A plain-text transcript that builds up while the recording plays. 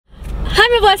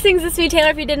Hi, my blessings. It's me,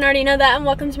 Taylor, if you didn't already know that, and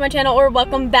welcome to my channel, or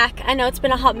welcome back. I know it's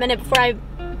been a hot minute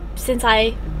since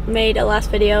I made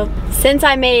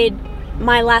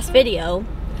my last video,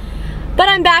 but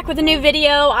I'm back with a new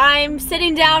video. I'm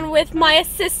sitting down with my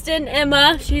assistant,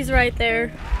 Emma. She's right there.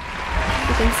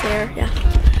 You can see her, yeah.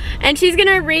 And she's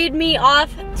gonna read me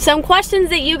off some questions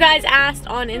that you guys asked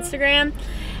on Instagram,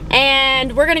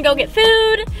 and we're gonna go get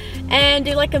food and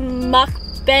do like a mukbang,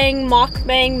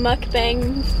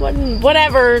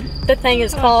 whatever the thing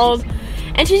is called.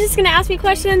 And she's just gonna ask me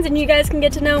questions and you guys can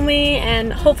get to know me,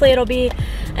 and hopefully it'll be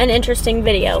an interesting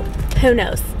video. Who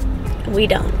knows? We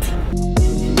don't.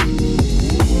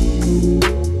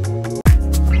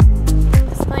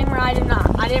 Disclaimer, I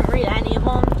didn't read any of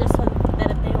them, just so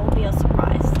that they will be a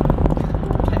surprise.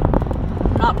 Okay.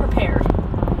 Not prepared.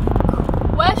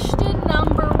 Question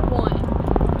number 1.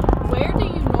 Where do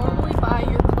you normally buy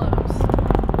your clothes?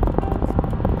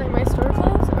 Like my store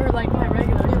clothes or like my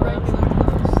regular clothes?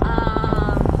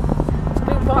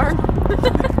 Boot Barn.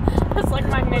 That's like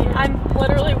my main. I'm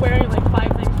literally wearing like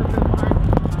 5 things from Boot Barn.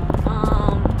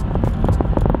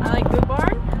 I like Boot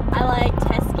Barn. I like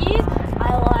Teskies.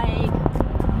 I like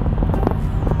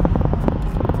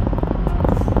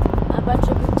a bunch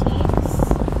of boutiques.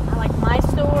 I like my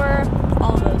store.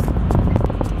 All of those.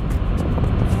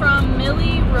 From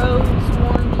Millie Rose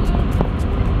Warney.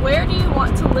 Where do you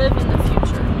want to live in the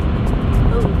future?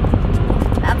 Ooh,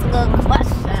 that's a good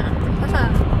question.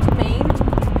 Maine.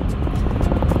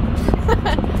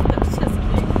 That's just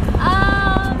kidding.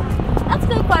 That's a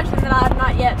good question that I have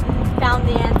not yet found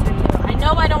the answer to. I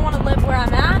know I don't want to live where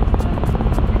I'm at,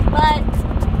 but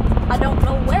I don't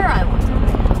know where I want to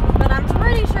live. But I'm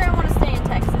pretty sure I want to stay in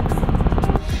Texas.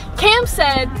 Cam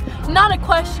said, not a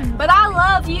question, but I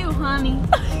love you, honey.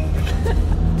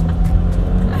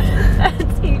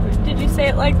 Did you say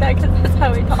it like that? Because that's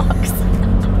how he talks.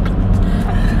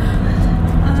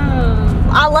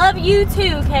 I love you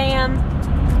too, Cam.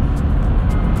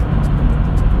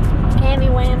 Cammy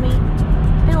Whammy.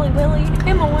 Billy Willy.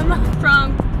 Emma Wimma.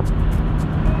 From,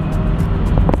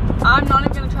 I'm not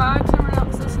even going to try to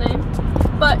pronounce this name,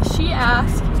 but she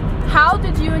asked, how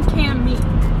did you and Cam meet?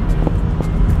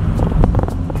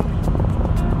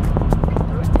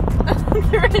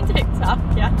 Through a TikTok,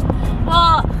 yeah.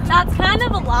 Well, that's kind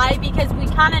of a lie because we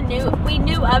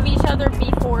knew of each other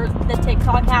before the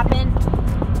TikTok happened,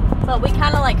 but we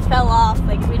kind of like fell off,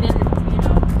 like we didn't,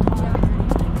 talk or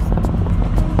anything,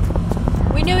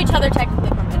 so. We knew each other technically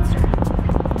from Instagram.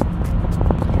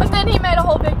 But then he made a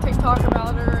whole big TikTok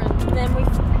about her, and then we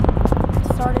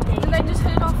started dating. And they just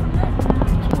hit it off from there.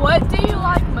 What do you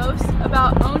like most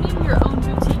about owning your own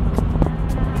boutique?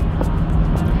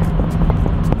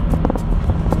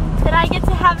 That I get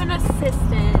to have an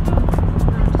assistant.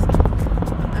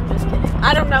 I'm just kidding.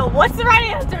 I don't know. What's the right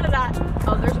answer to that?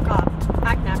 Oh, there's a cop.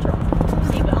 Act natural.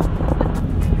 Seatbelt.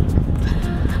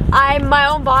 I'm my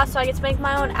own boss, so I get to make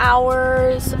my own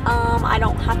hours. I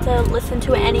don't have to listen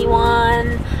to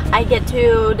anyone. I get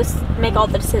to just make all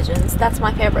the decisions. That's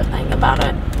my favorite thing about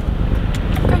it.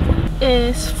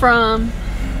 Is from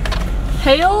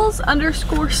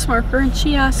Hales_Smirker, and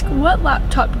she asked, what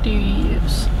laptop do you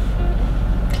use?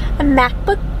 A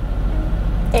MacBook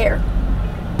Air.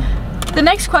 The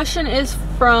next question is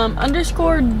from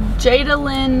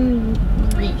 _Jadalyn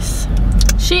Reese.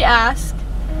 She asked,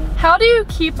 how do you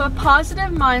keep a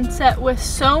positive mindset with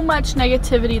so much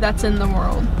negativity that's in the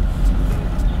world?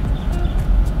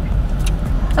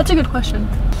 That's a good question.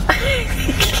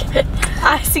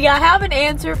 I have an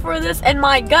answer for this, and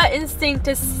my gut instinct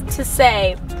is to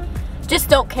say, just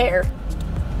don't care.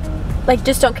 Like,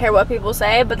 just don't care what people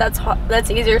say, but that's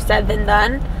easier said than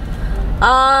done.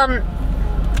 I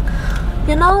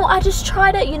just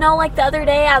try to, like the other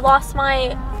day I lost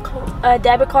my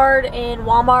debit card in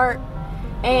Walmart,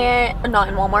 and not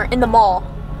in Walmart, in the mall.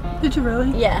 Did you really?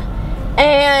 Yeah.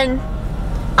 And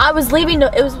I was leaving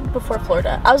it was before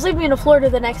Florida. I was leaving to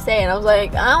Florida the next day, and I was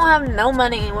like, I don't have no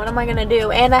money. What am I gonna do?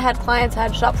 And I had clients I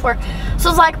had to shop for. So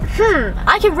I was like,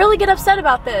 I could really get upset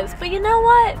about this, but you know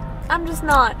what? I'm just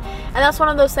not. And that's one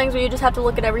of those things where you just have to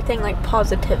look at everything like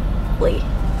positively.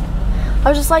 I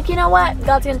was just like, you know what?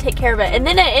 God's gonna take care of it. And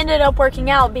then it ended up working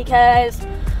out because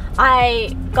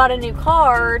I got a new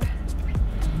card,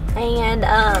 and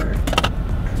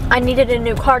I needed a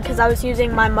new card because I was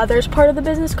using my mother's part of the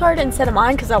business card instead of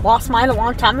mine, because I lost mine a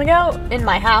long time ago in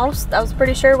my house. I was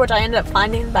pretty sure, which I ended up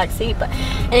finding in the back seat. But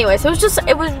anyway, so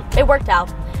it worked out.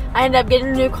 I ended up getting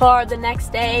a new card the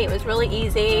next day. It was really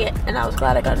easy, and I was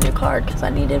glad I got a new card because I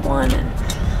needed one, and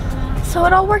so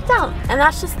it all worked out. And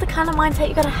that's just the kind of mindset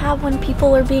you gotta have when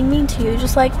people are being mean to you.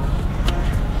 Just like,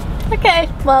 Okay,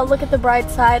 well, look at the bright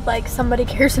side. Like, somebody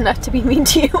cares enough to be mean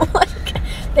to you. Like,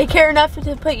 they care enough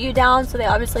to put you down, so they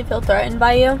obviously feel threatened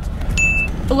by you.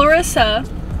 Larissa,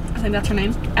 I think that's her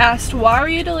name, asked, why are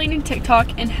you deleting TikTok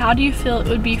and how do you feel it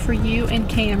would be for you and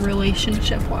Cam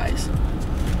relationship-wise?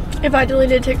 If I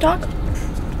deleted TikTok?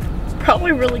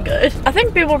 Probably really good. I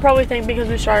think people probably think because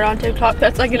we started on TikTok,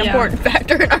 that's like an important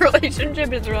factor in our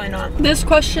relationship. It's really not. This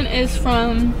question is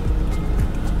from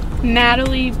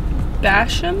Natalie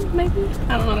Basham, maybe?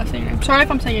 I don't know that saying name. Sorry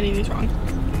if I'm saying any of these wrong.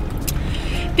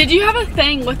 Did you have a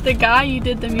thing with the guy you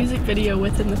did the music video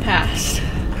with in the past?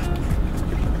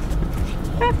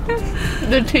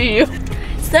 The tea.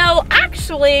 So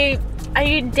actually,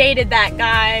 I dated that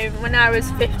guy when I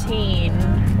was 14,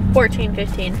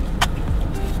 15.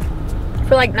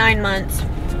 For like 9 months.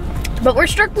 But we're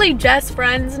strictly just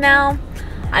friends now.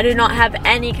 I do not have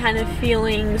any kind of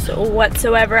feelings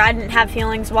whatsoever. I didn't have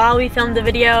feelings while we filmed the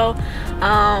video.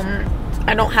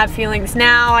 I don't have feelings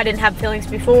now. I didn't have feelings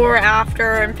before,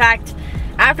 after. In fact,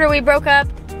 after we broke up,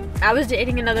 I was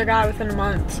dating another guy within a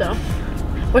month, so.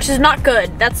 Which is not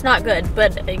good. That's not good,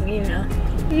 but you know.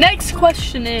 Next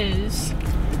question is,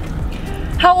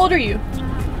 how old are you?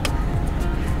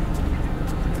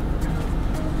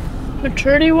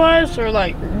 Maturity wise, or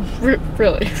like,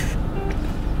 really?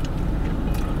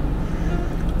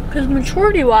 Because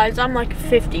maturity wise, I'm like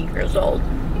 50 years old.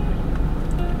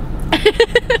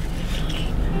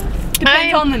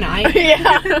 Depends on the night.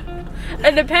 Yeah.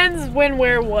 It depends when,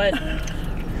 where, what.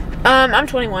 I'm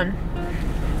 21.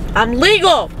 I'm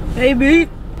legal, baby.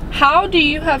 How do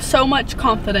you have so much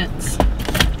confidence?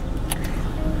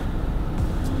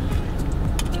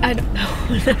 I don't know.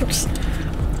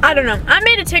 I don't know. I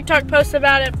made a TikTok post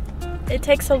about it. It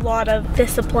takes a lot of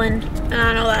discipline. And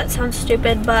I know that sounds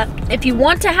stupid, but if you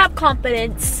want to have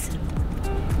confidence,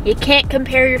 you can't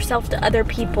compare yourself to other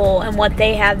people and what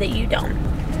they have that you don't.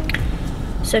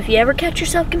 So if you ever catch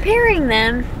yourself comparing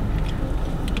them,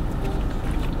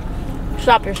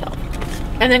 stop yourself.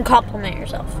 And then compliment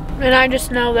yourself. And I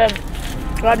just know that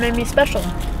God made me special.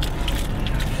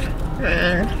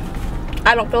 And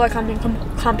I don't feel like I'm in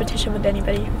competition with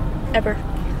anybody, ever.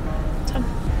 So,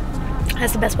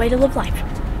 that's the best way to live life.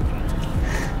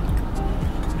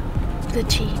 The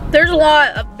tea. There's a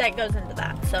lot that goes into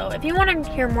that. So if you want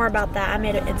to hear more about that, I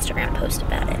made an Instagram post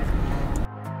about it.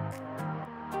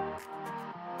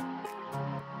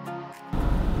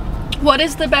 What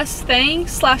is the best thing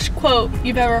 / quote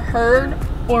you've ever heard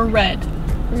or read?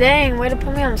 Dang, way to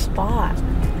put me on the spot.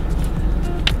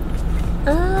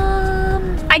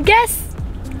 I guess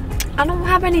I don't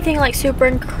have anything like super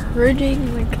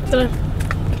encouraging, like that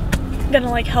I'm gonna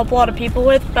like help a lot of people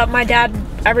with. But my dad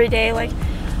every day like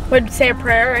would say a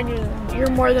prayer, and you're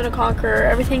more than a conqueror.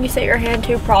 Everything you set your hand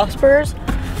to prospers,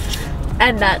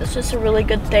 and that's just a really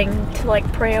good thing to like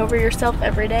pray over yourself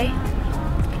every day.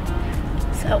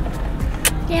 So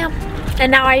yeah,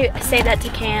 and now I say that to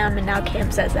Cam, and now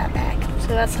Cam says that back. So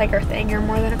that's like our thing. You're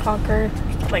more than a conqueror,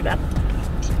 stuff like that.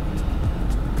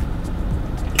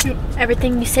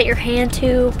 Everything you set your hand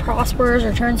to prospers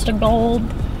or turns to gold.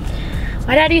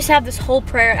 My dad used to have this whole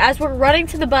prayer. As we're running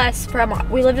to the bus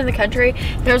we lived in the country,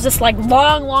 there was this like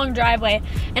long driveway.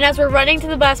 And as we're running to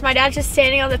the bus, my dad's just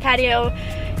standing on the patio.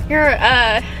 You're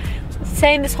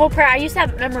saying this whole prayer. I used to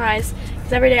have it memorized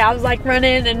because every day I was like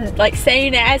running and like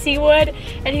saying it as he would.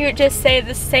 And he would just say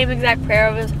the same exact prayer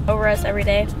over us every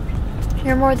day.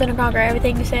 You're more than a conqueror.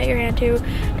 Everything you set your hand to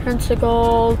turns to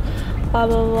gold. Blah,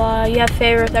 blah, blah. You have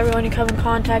favor with everyone you come in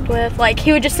contact with. Like,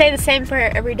 he would just say the same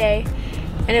prayer every day.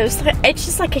 And it's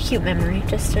just like a cute memory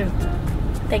just to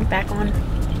think back on.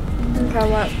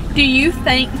 Do you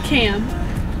think Cam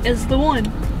is the one?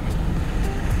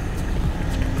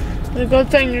 The good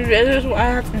thing is I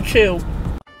have to chew.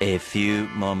 A few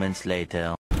moments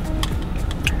later.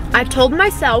 I told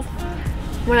myself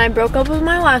when I broke up with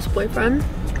my last boyfriend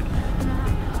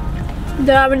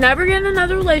that I would never get in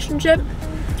another relationship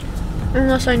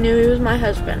unless I knew he was my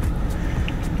husband.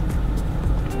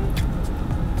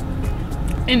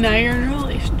 And now you're in a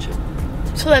relationship.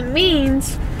 So that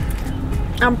means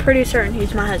I'm pretty certain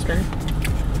he's my husband.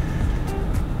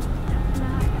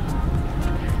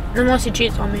 Unless he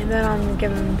cheats on me, then I'm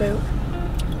giving him a boot.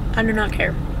 I do not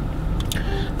care.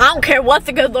 I don't care what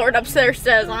the good Lord upstairs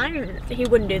says. He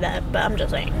wouldn't do that, but I'm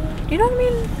just saying. You know what I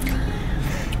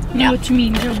mean? Know what you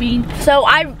mean, Joe Bean. So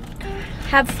I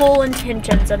have full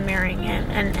intentions of marrying him,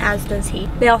 and as does he.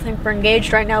 They all think we're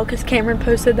engaged right now because Cameron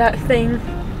posted that thing,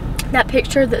 that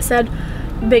picture that said,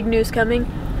 big news coming.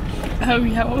 Oh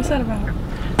yeah, what was that about?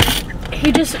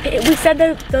 We said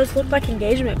that those looked like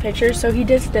engagement pictures, so he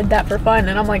just did that for fun.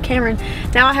 And I'm like, Cameron,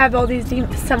 now I have all these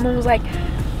someone was like,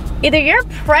 either you're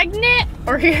pregnant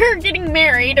or you're getting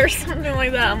married or something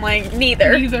like that. I'm like,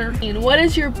 neither. Neither. And what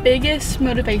is your biggest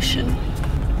motivation?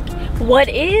 What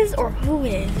is or who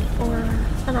is? Or,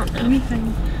 I don't know.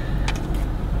 Anything.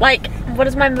 Like, what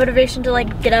is my motivation to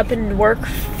like get up and work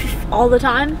all the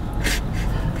time?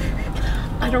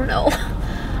 I don't know.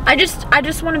 I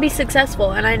just want to be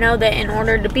successful, and I know that in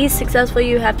order to be successful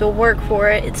you have to work for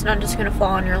it. It's not just gonna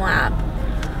fall on your lap.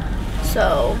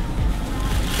 So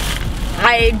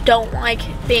I don't like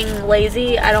being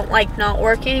lazy. I don't like not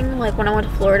working. Like when I went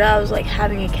to Florida, I was like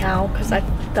having a cow because I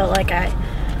felt like I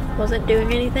wasn't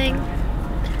doing anything.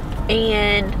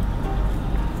 And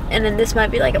then this might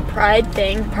be like a pride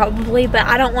thing probably, but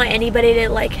I don't want anybody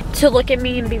to look at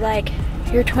me and be like,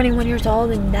 you're 21 years old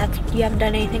and you haven't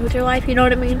done anything with your life. You know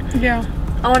what I mean? Yeah.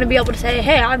 I want to be able to say,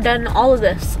 hey, I've done all of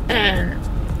this and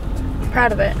I'm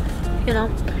proud of it, you know?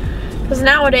 Because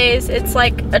nowadays it's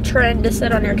like a trend to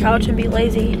sit on your couch and be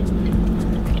lazy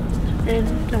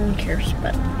and no one cares,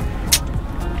 but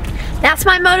that's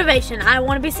my motivation. I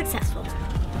want to be successful.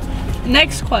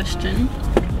 Next question.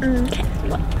 Okay,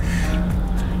 what?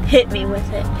 Hit me with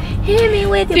it. Hit me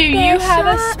with it. Do you have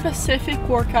a specific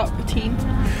workout routine?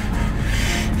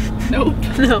 Nope.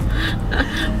 No.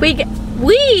 We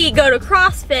go to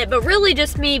CrossFit, but really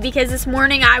just me because this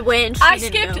morning I went. I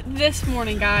skipped this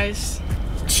morning, guys.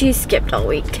 She skipped all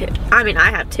week too. I mean,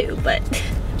 I have too, but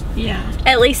yeah.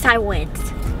 At least I went.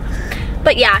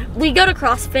 But yeah, we go to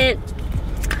CrossFit.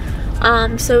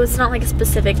 So it's not like a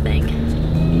specific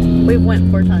thing. We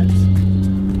went 4 times.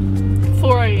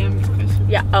 4 a.m.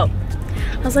 Yeah. Oh.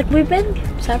 I was like, we've been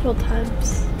several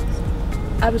times.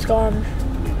 I was gone.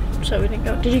 So we didn't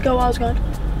go. Did you go while I was gone?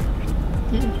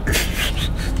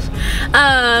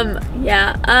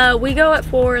 Yeah. We go at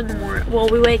 4 in the morning. Well,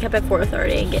 we wake up at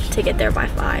 4:30 and get there by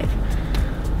 5.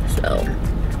 So,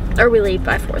 or we leave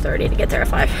by 4:30 to get there at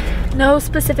 5. No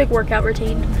specific workout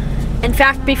routine. In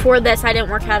fact, before this, I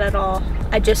didn't work out at all.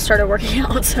 I just started working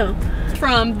out. So,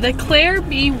 from the Claire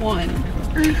B1,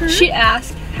 she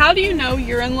asked, "How do you know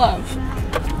you're in love?"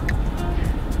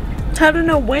 How do you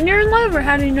know when you're in love, or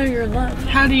how do you know you're in love?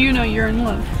 How do you know you're in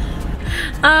love?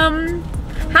 How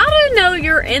do you know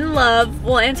you're in love?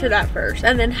 We'll answer that first.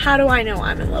 And then how do I know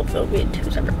I'm in love? They'll be in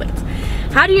 2 separate things.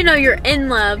 How do you know you're in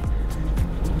love?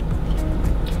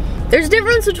 There's a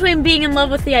difference between being in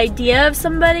love with the idea of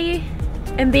somebody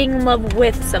and being in love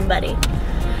with somebody.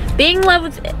 Being in love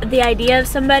with the idea of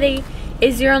somebody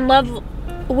is you're in love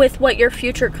with what your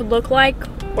future could look like,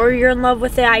 or you're in love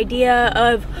with the idea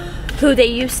of who they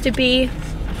used to be,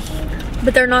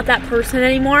 but they're not that person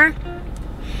anymore.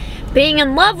 Being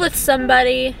in love with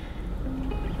somebody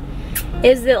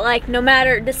is that like no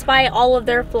matter, despite all of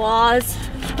their flaws,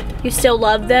 you still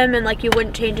love them and like you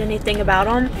wouldn't change anything about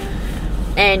them,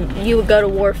 and you would go to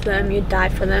war for them, you'd die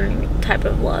for them, type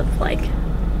of love. Like,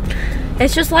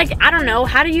 it's just like, I don't know,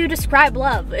 how do you describe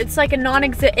love? It's like a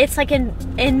it's like in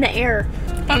the air.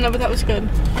 I don't know, but that was good.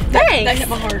 Thanks. That hit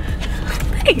my heart.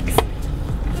 Thanks.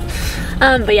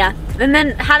 But yeah, and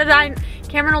then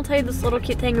Cameron will tell you this little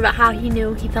cute thing about how he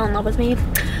knew he fell in love with me,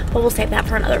 but we'll save that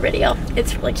for another video.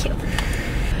 It's really cute.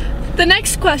 The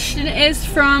next question is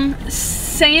from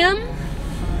Sammy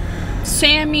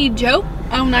Joe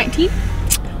 019.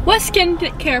 What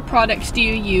skincare products do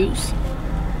you use?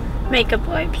 Makeup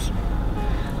wipes.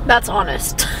 That's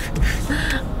honest.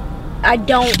 I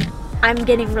don't. I'm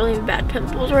getting really bad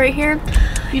pimples right here.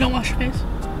 You don't wash your face?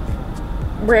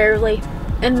 Rarely.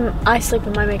 And I sleep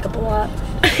in my makeup a lot.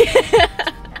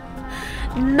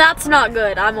 That's not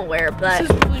good, I'm aware, but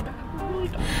this is really bad. Really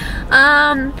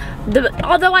bad.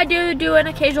 Although I do an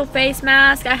occasional face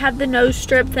mask, I have the nose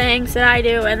strip things that I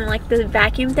do, and then like the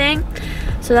vacuum thing.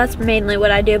 So that's mainly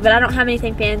what I do, but I don't have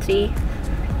anything fancy.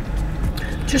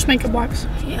 Just makeup wipes.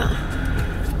 Yeah.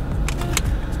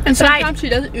 And sometimes she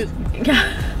doesn't use them.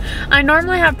 Yeah. I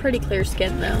normally have pretty clear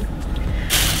skin though.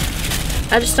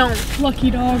 I just don't. Lucky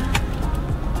dog.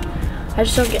 I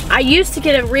just don't get. I used to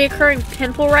get a reoccurring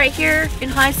pimple right here in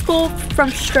high school from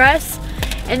stress,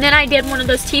 and then I did one of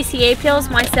those TCA pills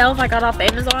myself. I got off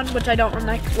Amazon, which I don't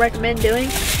recommend doing.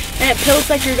 And it peels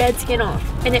like your dead skin off,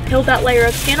 and it peeled that layer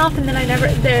of skin off, and then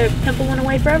the pimple went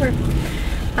away forever.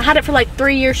 I had it for like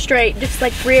 3 years straight, just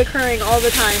like reoccurring all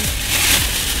the time.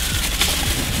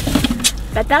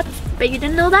 But you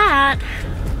didn't know that.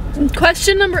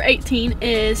 Question number 18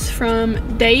 is from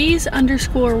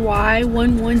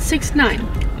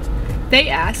days_y1169. They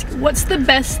ask, what's the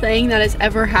best thing that has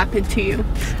ever happened to you?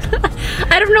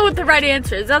 I don't know what the right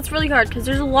answer is. That's really hard because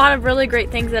there's a lot of really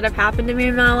great things that have happened to me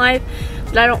in my life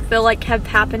that I don't feel like have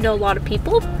happened to a lot of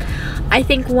people. I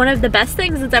think one of the best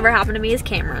things that's ever happened to me is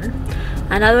Cameron.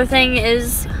 Another thing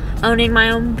is owning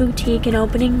my own boutique and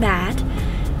opening that.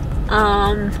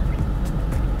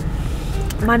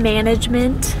 My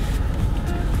management,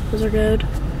 those are good.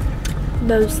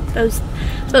 Those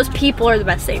people are the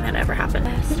best thing that ever happened.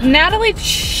 Natalie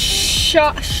Chavez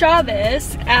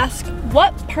asked,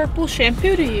 what purple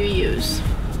shampoo do you use?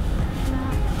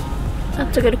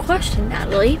 That's a good question,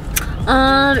 Natalie.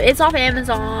 It's off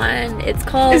Amazon. It's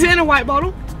called... Is it in a white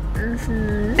bottle?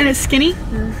 Mm-hmm. And it's skinny?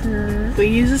 Mm-hmm. We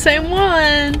use the same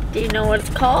one. Do you know what it's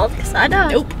called? Because I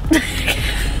don't. Nope.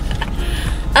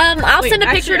 I'll Wait, send a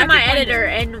picture actually, to my editor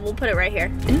and we'll put it right here.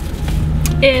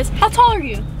 Is, how tall are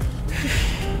you?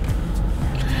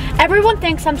 Everyone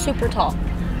thinks I'm super tall.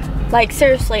 Like,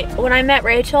 seriously, when I met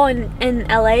Rachel in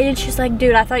LA, and she's like,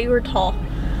 dude, I thought you were tall.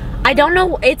 I don't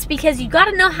know, it's because you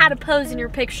gotta know how to pose in your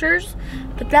pictures,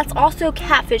 but that's also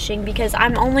catfishing because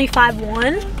I'm only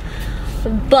 5'1",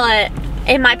 but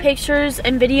in my pictures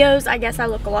and videos, I guess I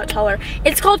look a lot taller.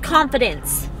 It's called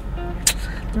confidence.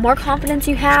 The more confidence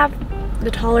you have,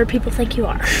 the taller people think you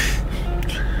are.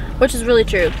 Which is really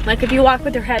true. Like, if you walk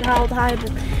with your head held high,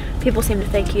 people seem to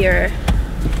think you're...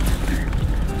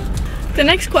 The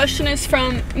next question is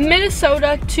from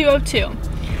Minnesota 202.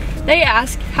 They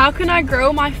ask, how can I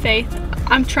grow my faith?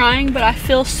 I'm trying, but I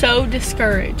feel so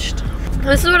discouraged.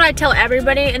 This is what I tell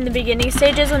everybody in the beginning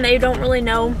stages when they don't really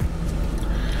know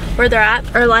where they're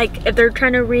at, or like if they're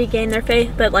trying to regain their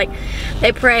faith, but like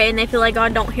they pray and they feel like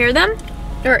God don't hear them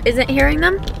or isn't hearing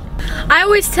them. I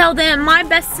always tell them, my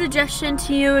best suggestion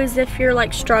to you is, if you're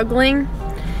like struggling,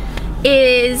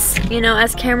 is, you know,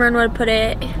 as Cameron would put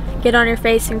it, get on your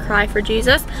face and cry for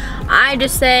Jesus. I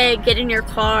just say, get in your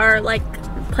car, like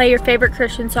play your favorite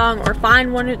Christian song or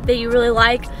find one that you really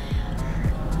like.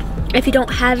 If you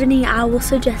don't have any, I will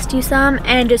suggest you some,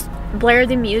 and just blare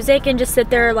the music and just sit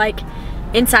there like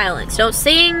in silence. Don't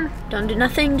sing, don't do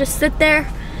nothing, just sit there,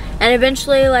 and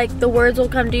eventually like the words will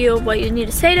come to you of what you need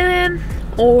to say to him,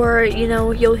 or you know,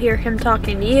 you'll hear him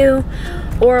talking to you,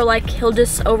 or like he'll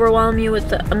just overwhelm you with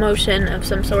the emotion of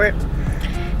some sort.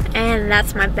 And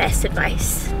that's my best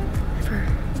advice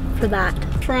for that.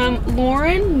 From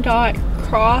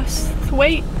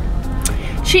Lauren.Crossthwaite,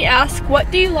 she asked, what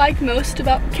do you like most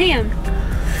about Cam?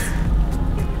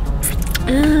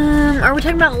 Are we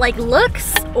talking about like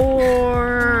looks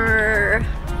or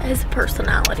his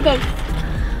personality? Both.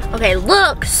 Okay,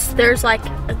 looks, there's like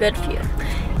a good few.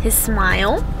 His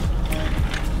smile,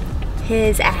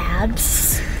 his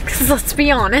abs, because let's be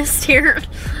honest here.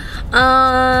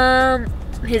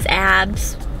 His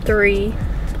abs, 3.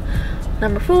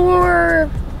 Number 4,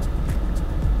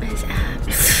 his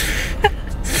abs.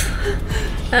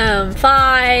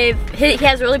 5, he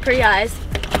has really pretty eyes.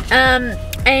 And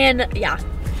yeah.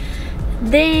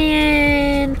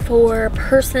 Then for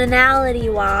personality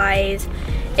wise,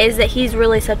 is that he's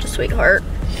really such a sweetheart.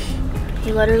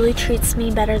 He literally treats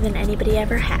me better than anybody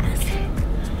ever has.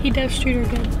 He does treat her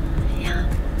good. Yeah.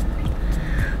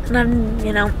 And I'm,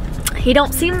 you know, he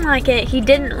don't seem like it. He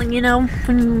didn't, you know,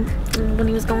 when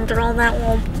he was going through all that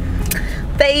little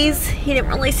phase, he didn't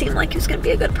really seem like he was gonna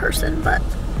be a good person, but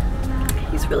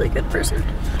he's really a good person.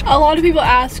 A lot of people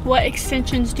ask, what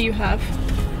extensions do you have?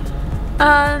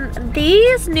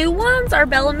 These new ones are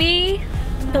Bellamy.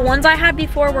 The ones I had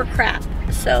before were crap.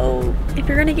 So if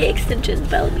you're gonna get extensions,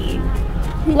 Bellamy.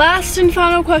 Last and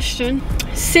final question.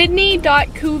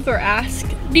 Sydney.Coover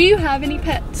asked, do you have any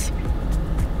pets?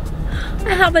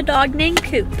 I have a dog named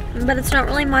Coop, but it's not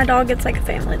really my dog, it's like a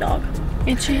family dog.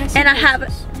 And she has and I have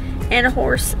and a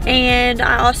horse, and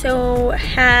I also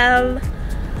have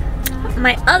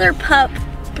my other pup,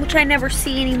 which I never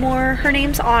see anymore. Her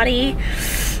name's Audie.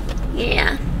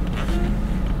 Yeah.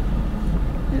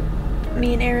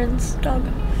 Me and Aaron's dog,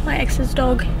 my ex's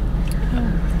dog.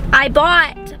 Oh. I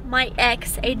bought my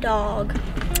ex a dog,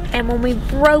 and when we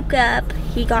broke up,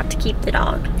 he got to keep the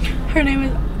dog. Her name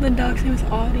is, the dog's name is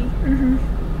Audie. Mm-hmm.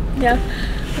 Yeah.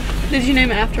 Did you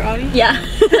name it after Audie? Yeah.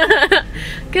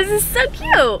 Because it's so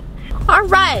cute. All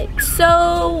right,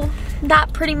 so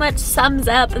that pretty much sums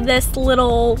up this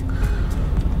little,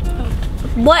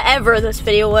 whatever this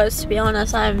video was, to be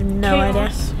honest. I have no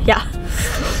idea. Yeah.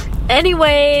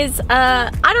 Anyways,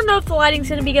 I don't know if the lighting's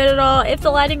gonna be good at all. If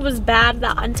the lighting was bad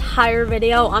that entire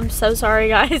video, I'm so sorry,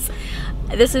 guys.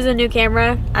 This is a new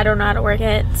camera. I don't know how to work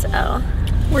it, so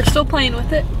we're still playing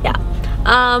with it. Yeah.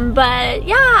 But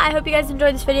yeah, I hope you guys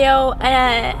enjoyed this video.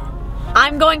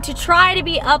 I'm going to try to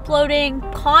be uploading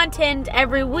content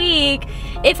every week.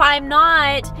 If I'm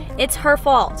not, it's her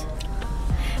fault,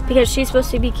 because she's supposed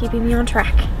to be keeping me on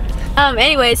track.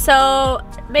 Anyway, so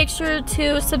make sure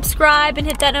to subscribe and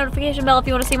hit that notification bell if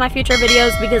you want to see my future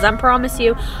videos, because I promise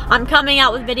you, I'm coming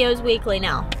out with videos weekly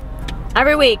now.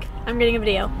 Every week. I'm getting a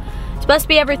video. It's supposed to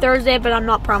be every Thursday, but I'm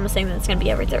not promising that it's gonna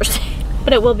be every Thursday.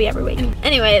 But it will be every week.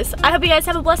 Anyways, I hope you guys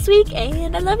have a blessed week,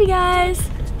 and I love you guys.